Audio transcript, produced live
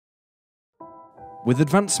With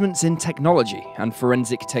advancements in technology and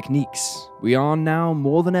forensic techniques, we are now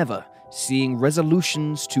more than ever seeing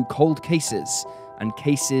resolutions to cold cases and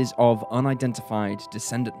cases of unidentified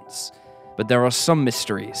descendants. But there are some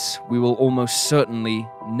mysteries we will almost certainly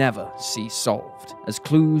never see solved, as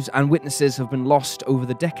clues and witnesses have been lost over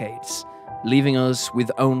the decades, leaving us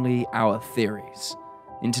with only our theories.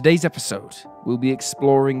 In today's episode, we'll be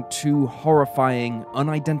exploring two horrifying,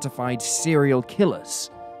 unidentified serial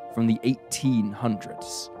killers from the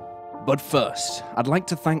 1800s. But first, I'd like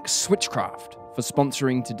to thank Switchcraft for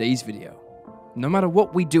sponsoring today's video. No matter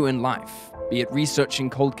what we do in life, be it researching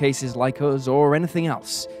cold cases like us or anything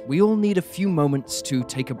else, we all need a few moments to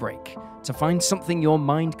take a break, to find something your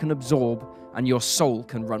mind can absorb and your soul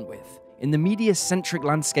can run with. In the media-centric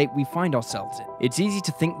landscape we find ourselves in, it's easy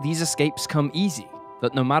to think these escapes come easy,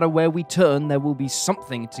 that no matter where we turn, there will be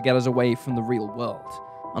something to get us away from the real world.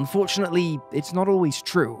 Unfortunately, it's not always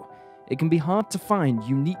true. It can be hard to find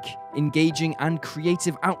unique, engaging, and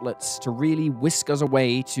creative outlets to really whisk us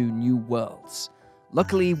away to new worlds.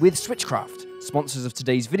 Luckily, with Switchcraft, sponsors of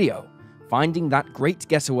today's video, finding that great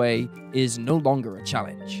getaway is no longer a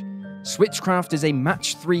challenge. Switchcraft is a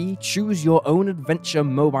match-3, choose-your-own-adventure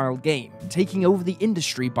mobile game, taking over the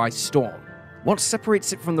industry by storm. What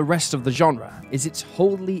separates it from the rest of the genre is its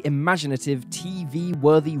wholly imaginative,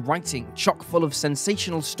 TV-worthy writing, chock full of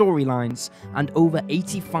sensational storylines and over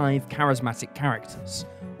 85 charismatic characters,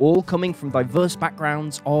 all coming from diverse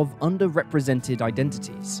backgrounds of underrepresented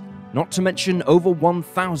identities. Not to mention over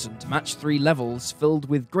 1,000 match-3 levels filled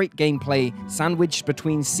with great gameplay sandwiched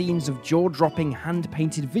between scenes of jaw-dropping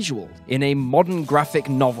hand-painted visual in a modern graphic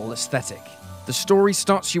novel aesthetic. The story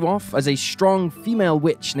starts you off as a strong female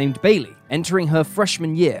witch named Bailey, entering her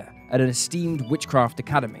freshman year at an esteemed witchcraft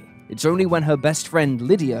academy. It's only when her best friend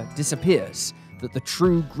Lydia disappears that the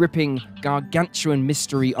true gripping, gargantuan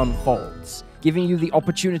mystery unfolds, giving you the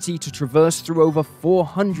opportunity to traverse through over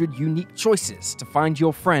 400 unique choices to find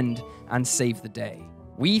your friend and save the day.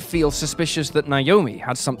 We feel suspicious that Naomi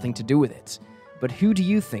had something to do with it, but who do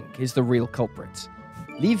you think is the real culprit?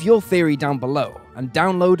 Leave your theory down below and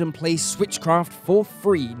download and play Switchcraft for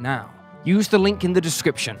free now. Use the link in the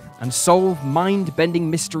description and solve mind-bending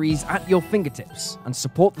mysteries at your fingertips and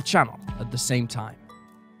support the channel at the same time.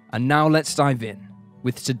 And now let's dive in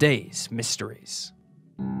with today's mysteries.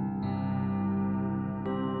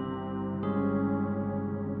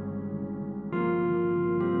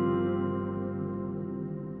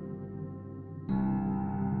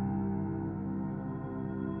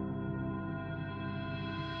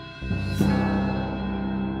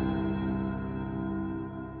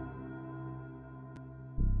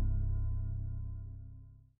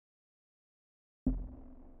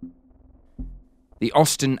 The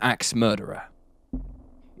Austin Axe Murderer.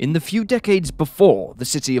 In the few decades before the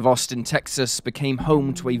city of Austin, Texas became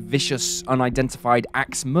home to a vicious, unidentified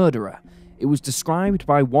axe murderer, it was described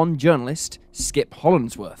by one journalist, Skip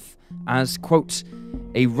Hollandsworth, as, quote,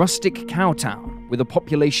 a rustic cow town with a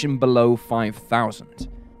population below 5,000.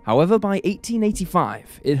 However, by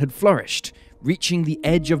 1885, it had flourished, reaching the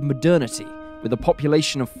edge of modernity with a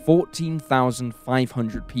population of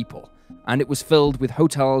 14,500 people. And it was filled with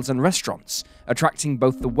hotels and restaurants, attracting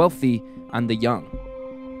both the wealthy and the young.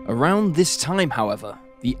 Around this time, however,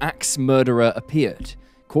 the axe murderer appeared,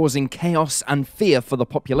 causing chaos and fear for the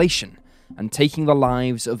population, and taking the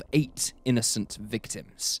lives of 8 innocent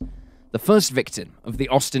victims. The first victim of the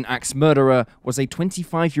Austin Axe Murderer was a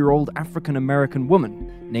 25-year-old African-American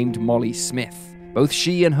woman named Molly Smith. Both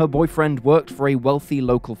she and her boyfriend worked for a wealthy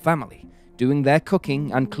local family, doing their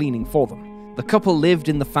cooking and cleaning for them. The couple lived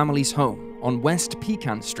in the family's home on West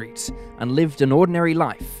Pecan Street and lived an ordinary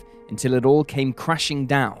life until it all came crashing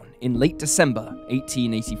down in late December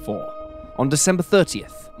 1884. On December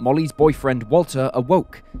 30th, Molly's boyfriend Walter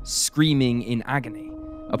awoke, screaming in agony.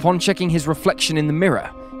 Upon checking his reflection in the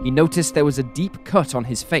mirror, he noticed there was a deep cut on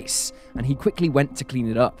his face, and he quickly went to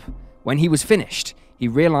clean it up. When he was finished, he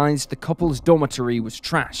realized the couple's dormitory was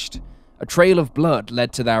trashed. A trail of blood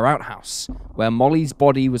led to their outhouse, where Molly's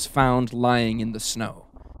body was found lying in the snow.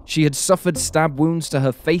 She had suffered stab wounds to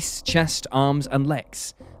her face, chest, arms, and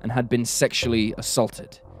legs, and had been sexually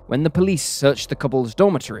assaulted. When the police searched the couple's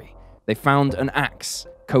dormitory, they found an axe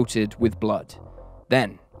coated with blood.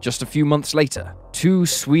 Then, just a few months later, 2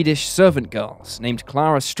 Swedish servant girls named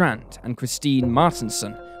Clara Strand and Christine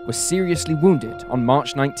Martinsson were seriously wounded on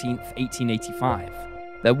March 19, 1885.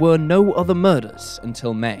 There were no other murders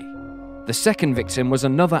until May. The second victim was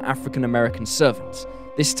another African-American servant,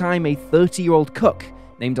 this time a 30-year-old cook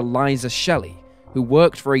named Eliza Shelley, who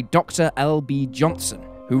worked for a Dr. L.B. Johnson,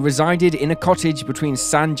 who resided in a cottage between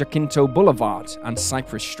San Jacinto Boulevard and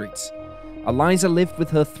Cypress Street. Eliza lived with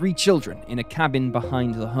her 3 children in a cabin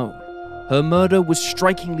behind the home. Her murder was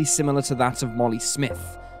strikingly similar to that of Molly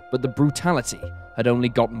Smith, but the brutality had only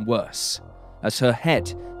gotten worse, as her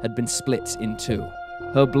head had been split in 2.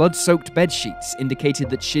 Her blood-soaked bedsheets indicated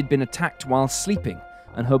that she'd been attacked while sleeping,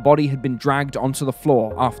 and her body had been dragged onto the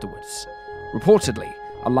floor afterwards. Reportedly,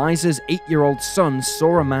 Eliza's 8-year-old son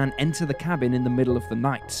saw a man enter the cabin in the middle of the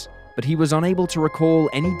night, but he was unable to recall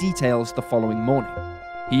any details the following morning.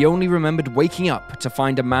 He only remembered waking up to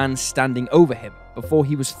find a man standing over him before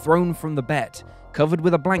he was thrown from the bed, covered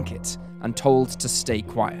with a blanket, and told to stay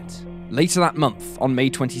quiet. Later that month, on May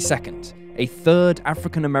 22nd, a 3rd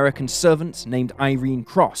African-American servant named Irene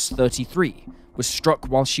Cross, 33, was struck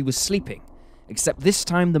while she was sleeping, except this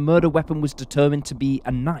time the murder weapon was determined to be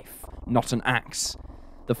a knife, not an axe.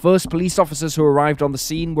 The first police officers who arrived on the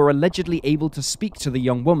scene were allegedly able to speak to the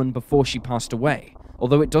young woman before she passed away,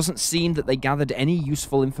 although it doesn't seem that they gathered any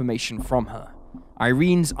useful information from her.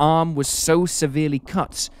 Irene's arm was so severely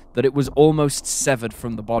cut that it was almost severed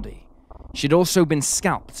from the body. She'd also been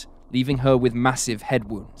scalped, leaving her with massive head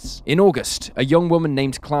wounds. In August, a young woman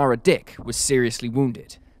named Clara Dick was seriously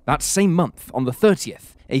wounded. That same month, on the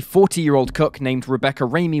 30th, a 40-year-old cook named Rebecca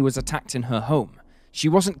Ramey was attacked in her home. She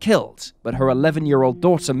wasn't killed, but her 11-year-old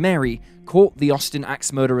daughter Mary caught the Austin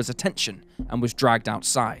axe murderer's attention and was dragged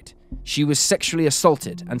outside. She was sexually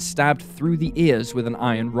assaulted and stabbed through the ears with an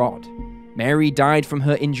iron rod. Mary died from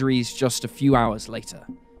her injuries just a few hours later.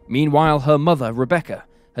 Meanwhile, her mother, Rebecca,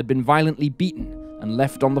 had been violently beaten and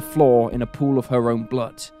left on the floor in a pool of her own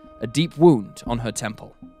blood, a deep wound on her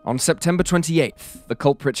temple. On September 28th, the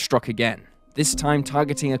culprit struck again, this time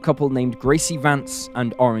targeting a couple named Gracie Vance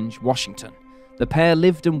and Orange Washington. The pair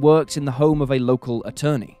lived and worked in the home of a local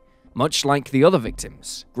attorney. Much like the other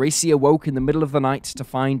victims, Gracie awoke in the middle of the night to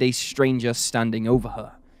find a stranger standing over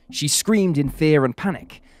her. She screamed in fear and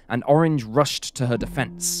panic, and Orange rushed to her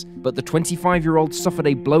defense, but the 25-year-old suffered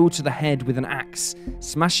a blow to the head with an axe,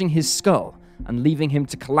 smashing his skull and leaving him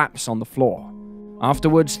to collapse on the floor.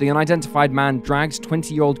 Afterwards, the unidentified man dragged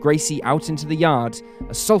 20-year-old Gracie out into the yard,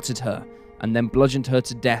 assaulted her, and then bludgeoned her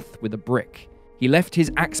to death with a brick. He left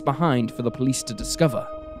his axe behind for the police to discover.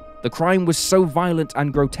 The crime was so violent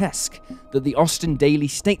and grotesque that the Austin Daily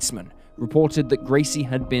Statesman reported that Gracie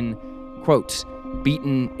had been, quote,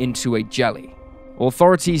 beaten into a jelly.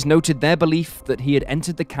 Authorities noted their belief that he had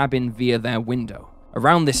entered the cabin via their window.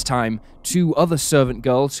 Around this time, 2 other servant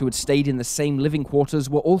girls who had stayed in the same living quarters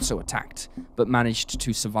were also attacked, but managed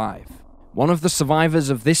to survive. One of the survivors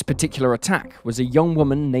of this particular attack was a young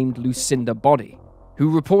woman named Lucinda Body, who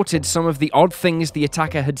reported some of the odd things the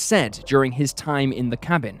attacker had said during his time in the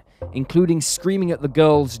cabin, including screaming at the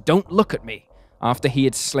girls, "Don't look at me," after he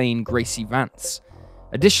had slain Gracie Vance.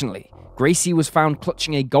 Additionally, Gracie was found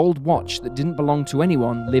clutching a gold watch that didn't belong to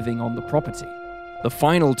anyone living on the property. The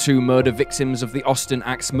final 2 murder victims of the Austin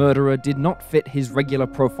axe murderer did not fit his regular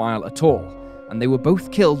profile at all, and they were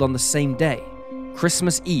both killed on the same day,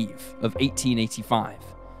 Christmas Eve of 1885.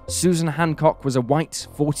 Susan Hancock was a white,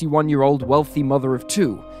 41-year-old wealthy mother of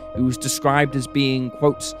 2 who was described as being,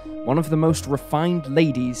 quote, one of the most refined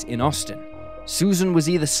ladies in Austin. Susan was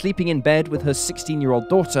either sleeping in bed with her 16-year-old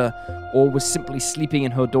daughter or was simply sleeping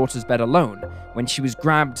in her daughter's bed alone when she was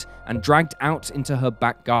grabbed and dragged out into her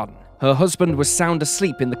back garden. Her husband was sound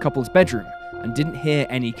asleep in the couple's bedroom and didn't hear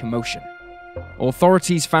any commotion.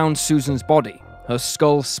 Authorities found Susan's body, her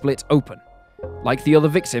skull split open. Like the other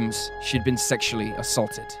victims, she'd been sexually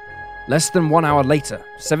assaulted. Less than 1 hour later,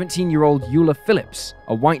 17-year-old Eula Phillips,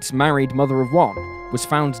 a white married mother of 1, was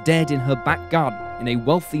found dead in her back garden in a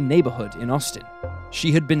wealthy neighborhood in Austin.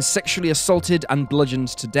 She had been sexually assaulted and bludgeoned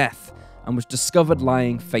to death and was discovered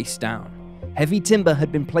lying face down. Heavy timber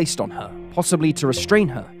had been placed on her, possibly to restrain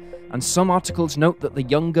her, and some articles note that the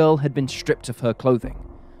young girl had been stripped of her clothing.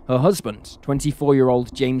 Her husband,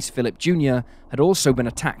 24-year-old James Phillip Jr., had also been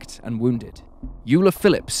attacked and wounded. Eula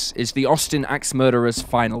Phillips is the Austin axe murderer's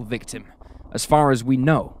final victim, as far as we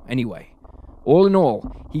know, anyway. All in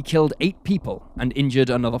all, he killed 8 people and injured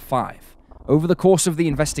another 5. Over the course of the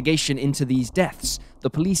investigation into these deaths, the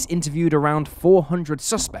police interviewed around 400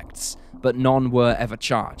 suspects, but none were ever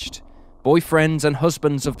charged. Boyfriends and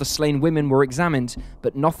husbands of the slain women were examined,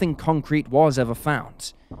 but nothing concrete was ever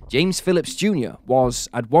found. James Phillips Jr. was,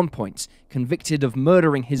 at one point, convicted of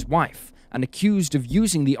murdering his wife and accused of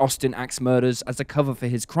using the Austin axe murders as a cover for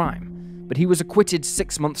his crime, but he was acquitted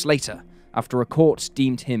 6 months later, after a court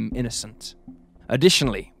deemed him innocent.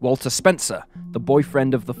 Additionally, Walter Spencer, the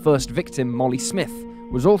boyfriend of the first victim, Molly Smith,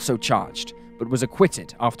 was also charged, but was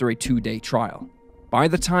acquitted after a 2-day trial. By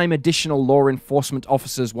the time additional law enforcement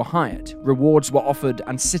officers were hired, rewards were offered,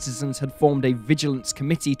 and citizens had formed a vigilance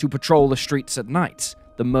committee to patrol the streets at night,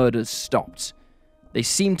 the murders stopped. They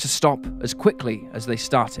seemed to stop as quickly as they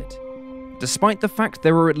started. Despite the fact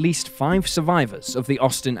there were at least 5 survivors of the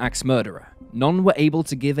Austin axe murderer, none were able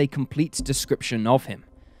to give a complete description of him.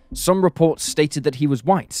 Some reports stated that he was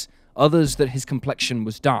white, others that his complexion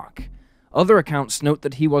was dark. Other accounts note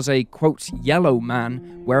that he was a, quote, yellow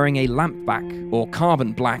man wearing a lampback or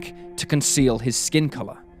carbon black to conceal his skin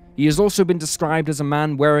color. He has also been described as a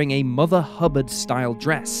man wearing a Mother Hubbard-style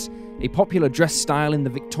dress, a popular dress style in the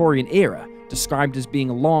Victorian era, described as being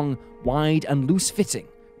long, wide, and loose-fitting,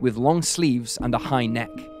 with long sleeves and a high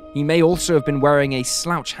neck. He may also have been wearing a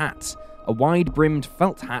slouch hat, a wide-brimmed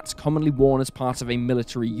felt hat commonly worn as part of a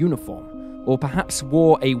military uniform, or perhaps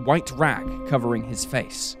wore a white rag covering his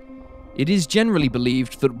face. It is generally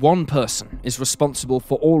believed that one person is responsible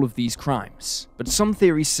for all of these crimes, but some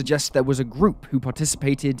theories suggest there was a group who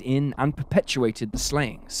participated in and perpetuated the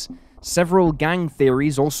slayings. Several gang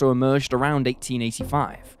theories also emerged around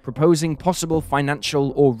 1885, proposing possible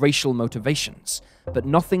financial or racial motivations, but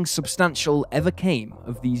nothing substantial ever came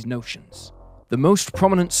of these notions. The most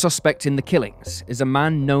prominent suspect in the killings is a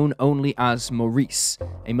man known only as Maurice,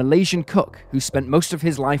 a Malaysian cook who spent most of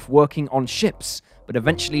his life working on ships, but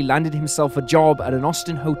eventually landed himself a job at an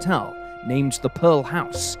Austin hotel named the Pearl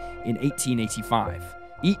House in 1885.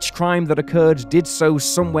 Each crime that occurred did so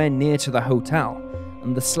somewhere near to the hotel,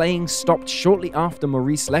 and the slayings stopped shortly after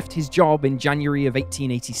Maurice left his job in January of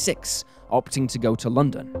 1886, opting to go to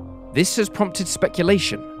London. This has prompted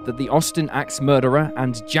speculation that the Austin axe murderer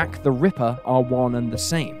and Jack the Ripper are one and the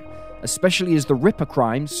same, especially as the Ripper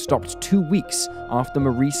crimes stopped 2 weeks after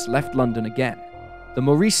Maurice left London again. The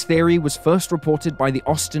Maurice theory was first reported by the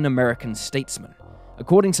Austin American Statesman.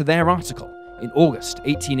 According to their article, in August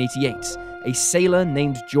 1888, a sailor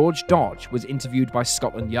named George Dodge was interviewed by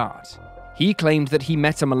Scotland Yard. He claimed that he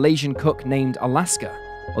met a Malaysian cook named Alaska,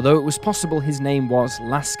 although it was possible his name was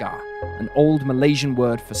Lascar, an old Malaysian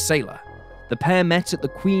word for sailor. The pair met at the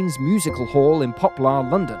Queen's Musical Hall in Poplar,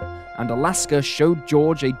 London, and Alaska showed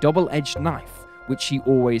George a double-edged knife, which he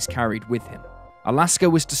always carried with him. Alaska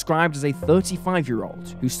was described as a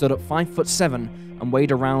 35-year-old who stood at 5'7" and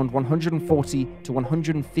weighed around 140 to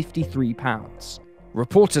 153 pounds.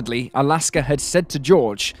 Reportedly, Alaska had said to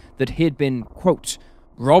George that he had been, quote,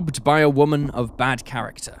 robbed by a woman of bad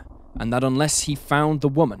character, and that unless he found the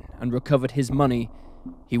woman and recovered his money,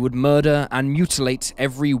 he would murder and mutilate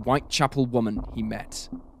every Whitechapel woman he met.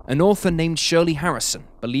 An author named Shirley Harrison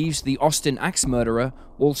believes the Austin axe murderer,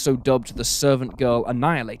 also dubbed the servant girl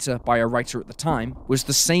annihilator by a writer at the time, was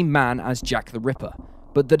the same man as Jack the Ripper,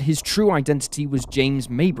 but that his true identity was James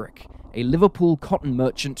Maybrick, a Liverpool cotton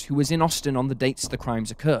merchant who was in Austin on the dates the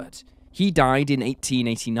crimes occurred. He died in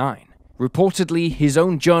 1889. Reportedly, his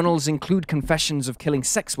own journals include confessions of killing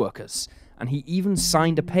sex workers, and he even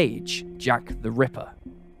signed a page, Jack the Ripper.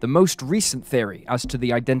 The most recent theory as to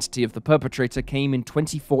the identity of the perpetrator came in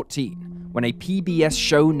 2014, when a PBS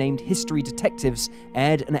show named History Detectives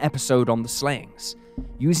aired an episode on the slayings.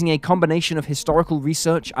 Using a combination of historical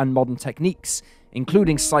research and modern techniques,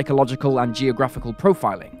 including psychological and geographical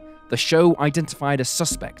profiling, the show identified a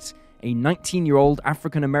suspect, a 19-year-old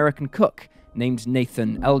African-American cook named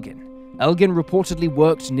Nathan Elgin. Elgin reportedly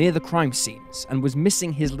worked near the crime scenes and was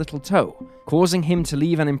missing his little toe, causing him to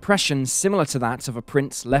leave an impression similar to that of a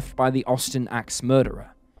print left by the Austin axe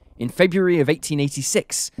murderer. In February of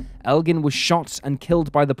 1886, Elgin was shot and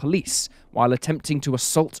killed by the police while attempting to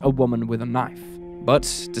assault a woman with a knife.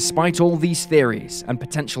 But despite all these theories and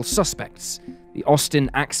potential suspects, the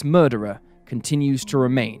Austin axe murderer continues to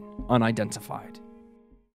remain unidentified.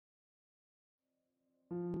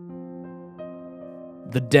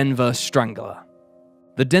 The Denver Strangler.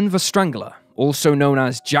 The Denver Strangler, also known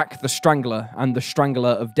as Jack the Strangler and the Strangler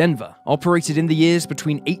of Denver, operated in the years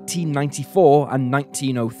between 1894 and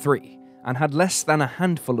 1903, and had less than a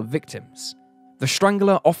handful of victims. The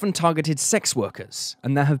Strangler often targeted sex workers,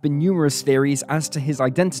 and there have been numerous theories as to his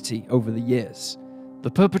identity over the years.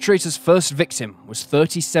 The perpetrator's first victim was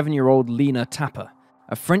 37-year-old Lena Tapper,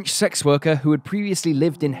 a French sex worker who had previously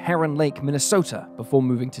lived in Heron Lake, Minnesota, before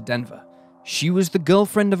moving to Denver. She was the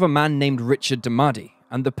girlfriend of a man named Richard Damadi,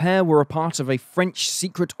 and the pair were a part of a French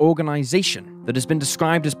secret organization that has been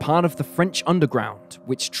described as part of the French underground,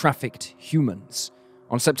 which trafficked humans.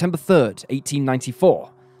 On September 3rd,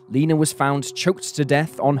 1894, Lena was found choked to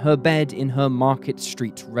death on her bed in her Market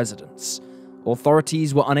Street residence.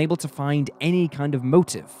 Authorities were unable to find any kind of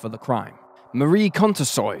motive for the crime. Marie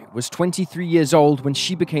Contesoy was 23 years old when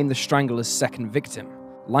she became the Strangler's second victim.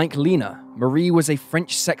 Like Lena, Marie was a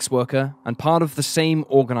French sex worker and part of the same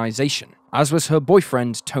organization, as was her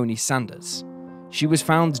boyfriend Tony Sanders. She was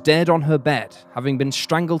found dead on her bed, having been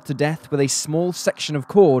strangled to death with a small section of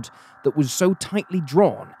cord that was so tightly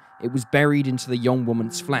drawn it was buried into the young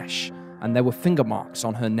woman's flesh, and there were finger marks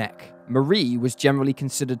on her neck. Marie was generally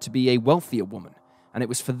considered to be a wealthier woman, and it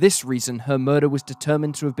was for this reason her murder was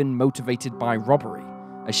determined to have been motivated by robbery,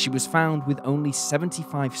 as she was found with only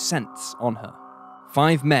 75 cents on her.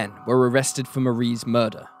 5 men were arrested for Marie's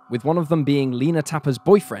murder, with one of them being Lena Tapper's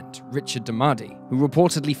boyfriend, Richard DeMardi, who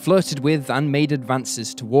reportedly flirted with and made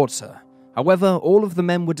advances towards her. However, all of the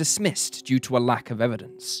men were dismissed due to a lack of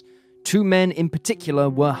evidence. 2 men in particular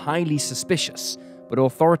were highly suspicious, but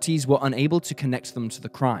authorities were unable to connect them to the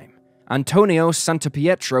crime. Antonio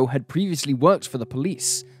Santapietro had previously worked for the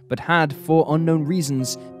police, but had, for unknown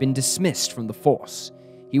reasons, been dismissed from the force.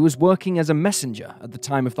 He was working as a messenger at the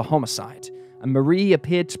time of the homicide, and Marie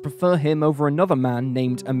appeared to prefer him over another man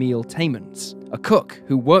named Emile Taymans, a cook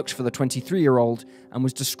who worked for the 23-year-old and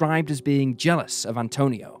was described as being jealous of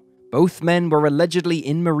Antonio. Both men were allegedly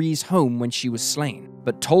in Marie's home when she was slain,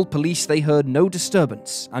 but told police they heard no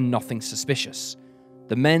disturbance and nothing suspicious.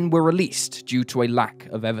 The men were released due to a lack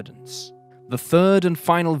of evidence. The third and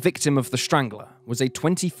final victim of the Strangler was a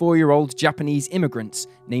 24-year-old Japanese immigrant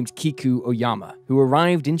named Kiku Oyama, who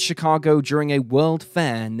arrived in Chicago during a world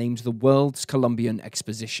fair named the World's Columbian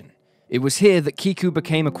Exposition. It was here that Kiku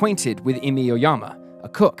became acquainted with Imi Oyama, a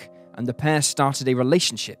cook, and the pair started a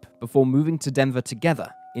relationship before moving to Denver together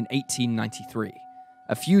in 1893.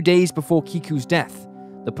 A few days before Kiku's death,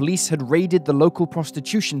 the police had raided the local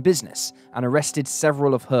prostitution business and arrested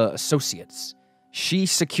several of her associates. She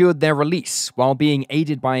secured their release while being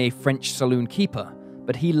aided by a French saloon keeper,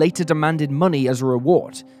 but he later demanded money as a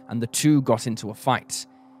reward, and the two got into a fight.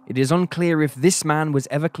 It is unclear if this man was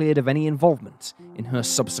ever cleared of any involvement in her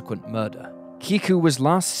subsequent murder. Kiku was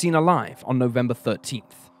last seen alive on November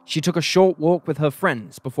 13th. She took a short walk with her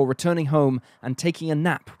friends before returning home and taking a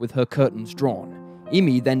nap with her curtains drawn.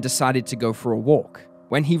 Imi then decided to go for a walk.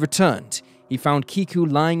 When he returned, he found Kiku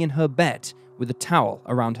lying in her bed with a towel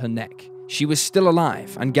around her neck. She was still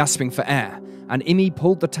alive and gasping for air, and Imi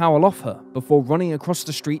pulled the towel off her before running across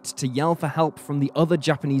the street to yell for help from the other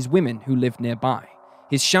Japanese women who lived nearby.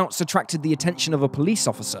 His shouts attracted the attention of a police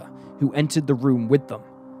officer who entered the room with them.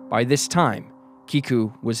 By this time,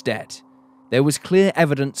 Kiku was dead. There was clear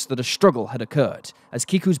evidence that a struggle had occurred, as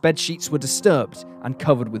Kiku's bedsheets were disturbed and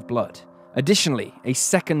covered with blood. Additionally, a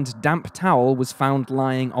second damp towel was found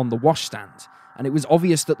lying on the washstand, and it was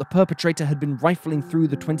obvious that the perpetrator had been rifling through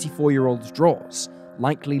the 24-year-old's drawers,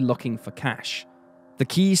 likely looking for cash. The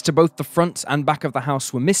keys to both the front and back of the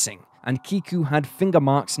house were missing, and Kiku had finger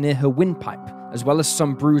marks near her windpipe, as well as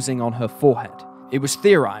some bruising on her forehead. It was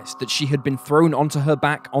theorized that she had been thrown onto her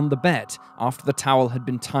back on the bed after the towel had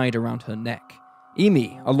been tied around her neck.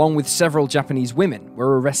 Imi, along with several Japanese women,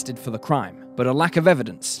 were arrested for the crime, but a lack of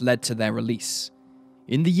evidence led to their release.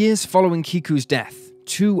 In the years following Kiku's death,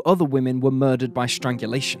 2 other women were murdered by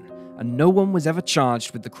strangulation, and no one was ever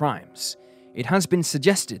charged with the crimes. It has been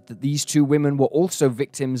suggested that these 2 women were also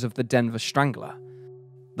victims of the Denver Strangler.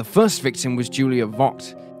 The first victim was Julia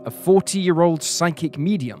Vogt, a 40-year-old psychic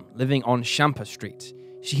medium living on Champa Street.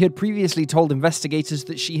 She had previously told investigators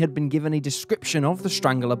that she had been given a description of the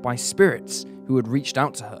Strangler by spirits who had reached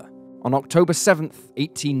out to her. On October 7th,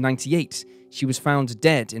 1898, she was found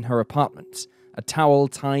dead in her apartment, a towel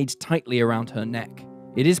tied tightly around her neck.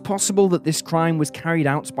 It is possible that this crime was carried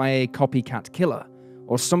out by a copycat killer,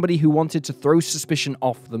 or somebody who wanted to throw suspicion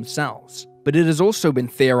off themselves. But it has also been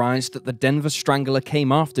theorized that the Denver Strangler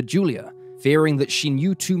came after Julia, fearing that she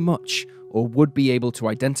knew too much or would be able to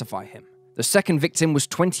identify him. The second victim was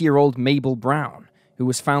 20-year-old Mabel Brown, who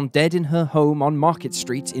was found dead in her home on Market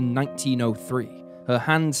Street in 1903, her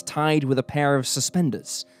hands tied with a pair of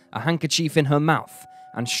suspenders, a handkerchief in her mouth,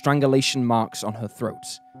 and strangulation marks on her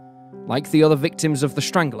throat. Like the other victims of the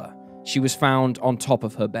Strangler, she was found on top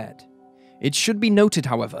of her bed. It should be noted,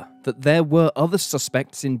 however, that there were other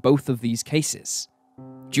suspects in both of these cases.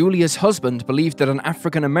 Julia's husband believed that an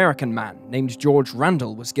African-American man named George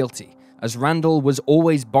Randall was guilty, as Randall was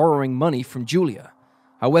always borrowing money from Julia.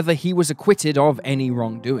 However, he was acquitted of any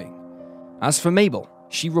wrongdoing. As for Mabel,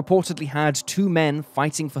 she reportedly had 2 men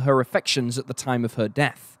fighting for her affections at the time of her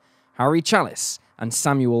death, Harry Chalice and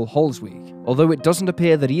Samuel Holzweg, although it doesn't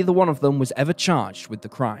appear that either one of them was ever charged with the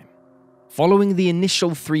crime. Following the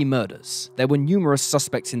initial 3 murders, there were numerous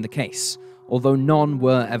suspects in the case, although none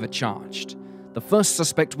were ever charged. The first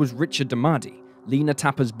suspect was Richard DeMardi, Lena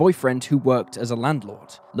Tapper's boyfriend who worked as a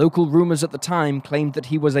landlord. Local rumors at the time claimed that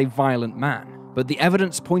he was a violent man, but the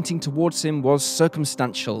evidence pointing towards him was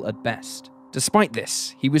circumstantial at best. Despite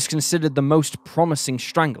this, he was considered the most promising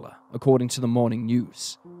strangler, according to the Morning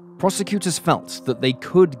News. Prosecutors felt that they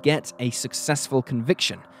could get a successful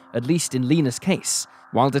conviction, at least in Lena's case,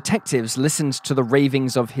 while detectives listened to the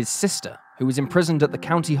ravings of his sister, who was imprisoned at the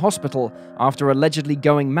county hospital after allegedly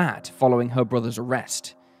going mad following her brother's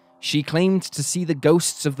arrest. She claimed to see the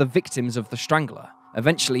ghosts of the victims of the Strangler.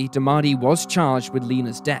 Eventually, DeMardi was charged with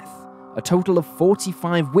Lena's death. A total of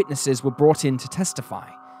 45 witnesses were brought in to testify,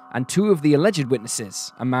 and 2 of the alleged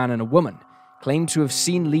witnesses, a man and a woman, claimed to have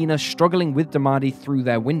seen Lena struggling with DeMardi through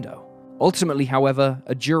their window. Ultimately, however,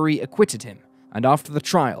 a jury acquitted him, and after the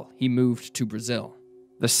trial, he moved to Brazil.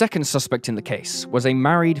 The second suspect in the case was a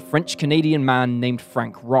married French-Canadian man named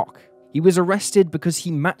Frank Rock. He was arrested because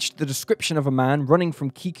he matched the description of a man running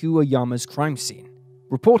from Kiku Oyama's crime scene.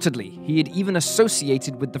 Reportedly, he had even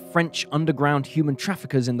associated with the French underground human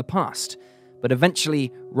traffickers in the past, but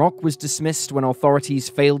eventually, Rock was dismissed when authorities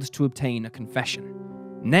failed to obtain a confession.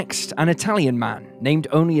 Next, an Italian man, named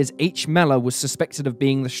only as H. Meller, was suspected of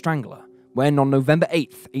being the Strangler, when on November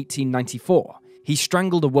 8, 1894, he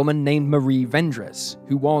strangled a woman named Marie Vendres,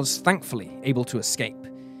 who was, thankfully, able to escape.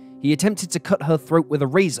 He attempted to cut her throat with a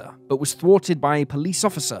razor, but was thwarted by a police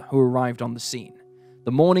officer who arrived on the scene.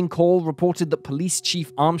 The Morning Call reported that Police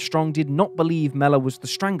Chief Armstrong did not believe Meller was the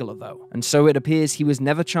Strangler, though, and so it appears he was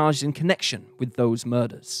never charged in connection with those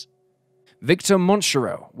murders. Victor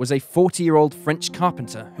Monchereau was a 40-year-old French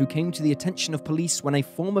carpenter who came to the attention of police when a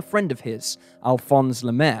former friend of his, Alphonse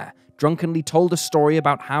Lemaire, drunkenly told a story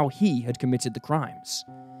about how he had committed the crimes.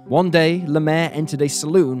 One day, Lemaire entered a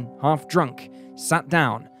saloon, half drunk, sat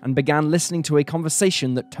down, and began listening to a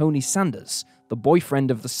conversation that Tony Sanders, the boyfriend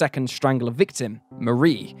of the second Strangler victim,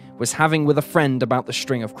 Marie, was having with a friend about the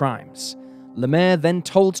string of crimes. Lemaire then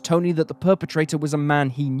told Tony that the perpetrator was a man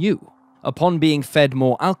he knew. Upon being fed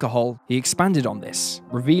more alcohol, he expanded on this,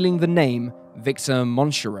 revealing the name Victor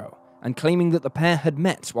Monchereau, and claiming that the pair had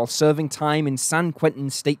met while serving time in San Quentin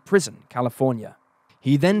State Prison, California.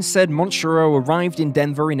 He then said Monchereau arrived in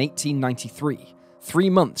Denver in 1893, 3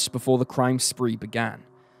 months before the crime spree began.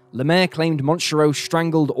 Lemaire claimed Monchereau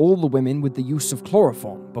strangled all the women with the use of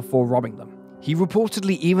chloroform before robbing them. He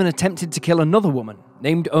reportedly even attempted to kill another woman,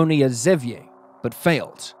 named only as Xavier, but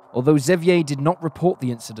failed, although Xavier did not report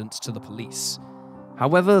the incident to the police.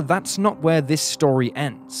 However, that's not where this story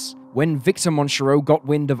ends. When Victor Monchereau got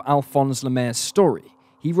wind of Alphonse Lemaire's story,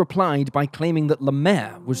 he replied by claiming that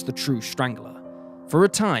Lemaire was the true strangler. For a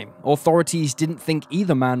time, authorities didn't think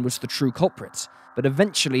either man was the true culprit, but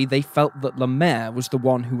eventually they felt that Lemaire was the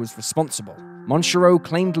one who was responsible. Monchereau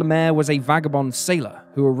claimed Lemaire was a vagabond sailor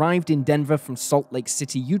who arrived in Denver from Salt Lake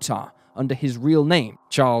City, Utah, under his real name,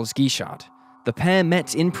 Charles Guichard. The pair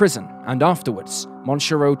met in prison, and afterwards,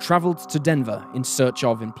 Monchereau traveled to Denver in search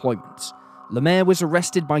of employment. Lemaire was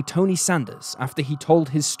arrested by Tony Sanders after he told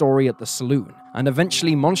his story at the saloon, and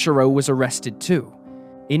eventually Monchereau was arrested too.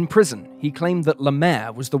 In prison, he claimed that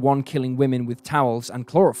Lemaire was the one killing women with towels and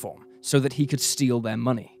chloroform, so that he could steal their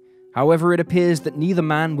money. However, it appears that neither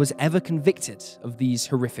man was ever convicted of these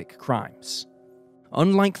horrific crimes.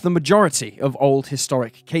 Unlike the majority of old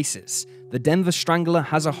historic cases, the Denver Strangler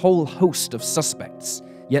has a whole host of suspects,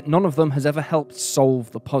 yet none of them has ever helped solve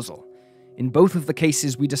the puzzle. In both of the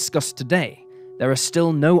cases we discussed today, there are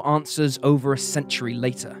still no answers over a century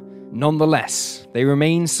later. Nonetheless, they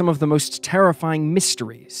remain some of the most terrifying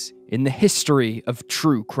mysteries in the history of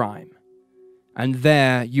true crime. And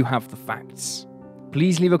there you have the facts.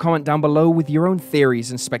 Please leave a comment down below with your own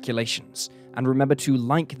theories and speculations, and remember to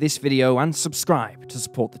like this video and subscribe to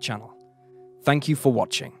support the channel. Thank you for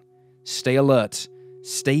watching. Stay alert,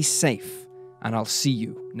 stay safe, and I'll see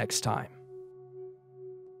you next time.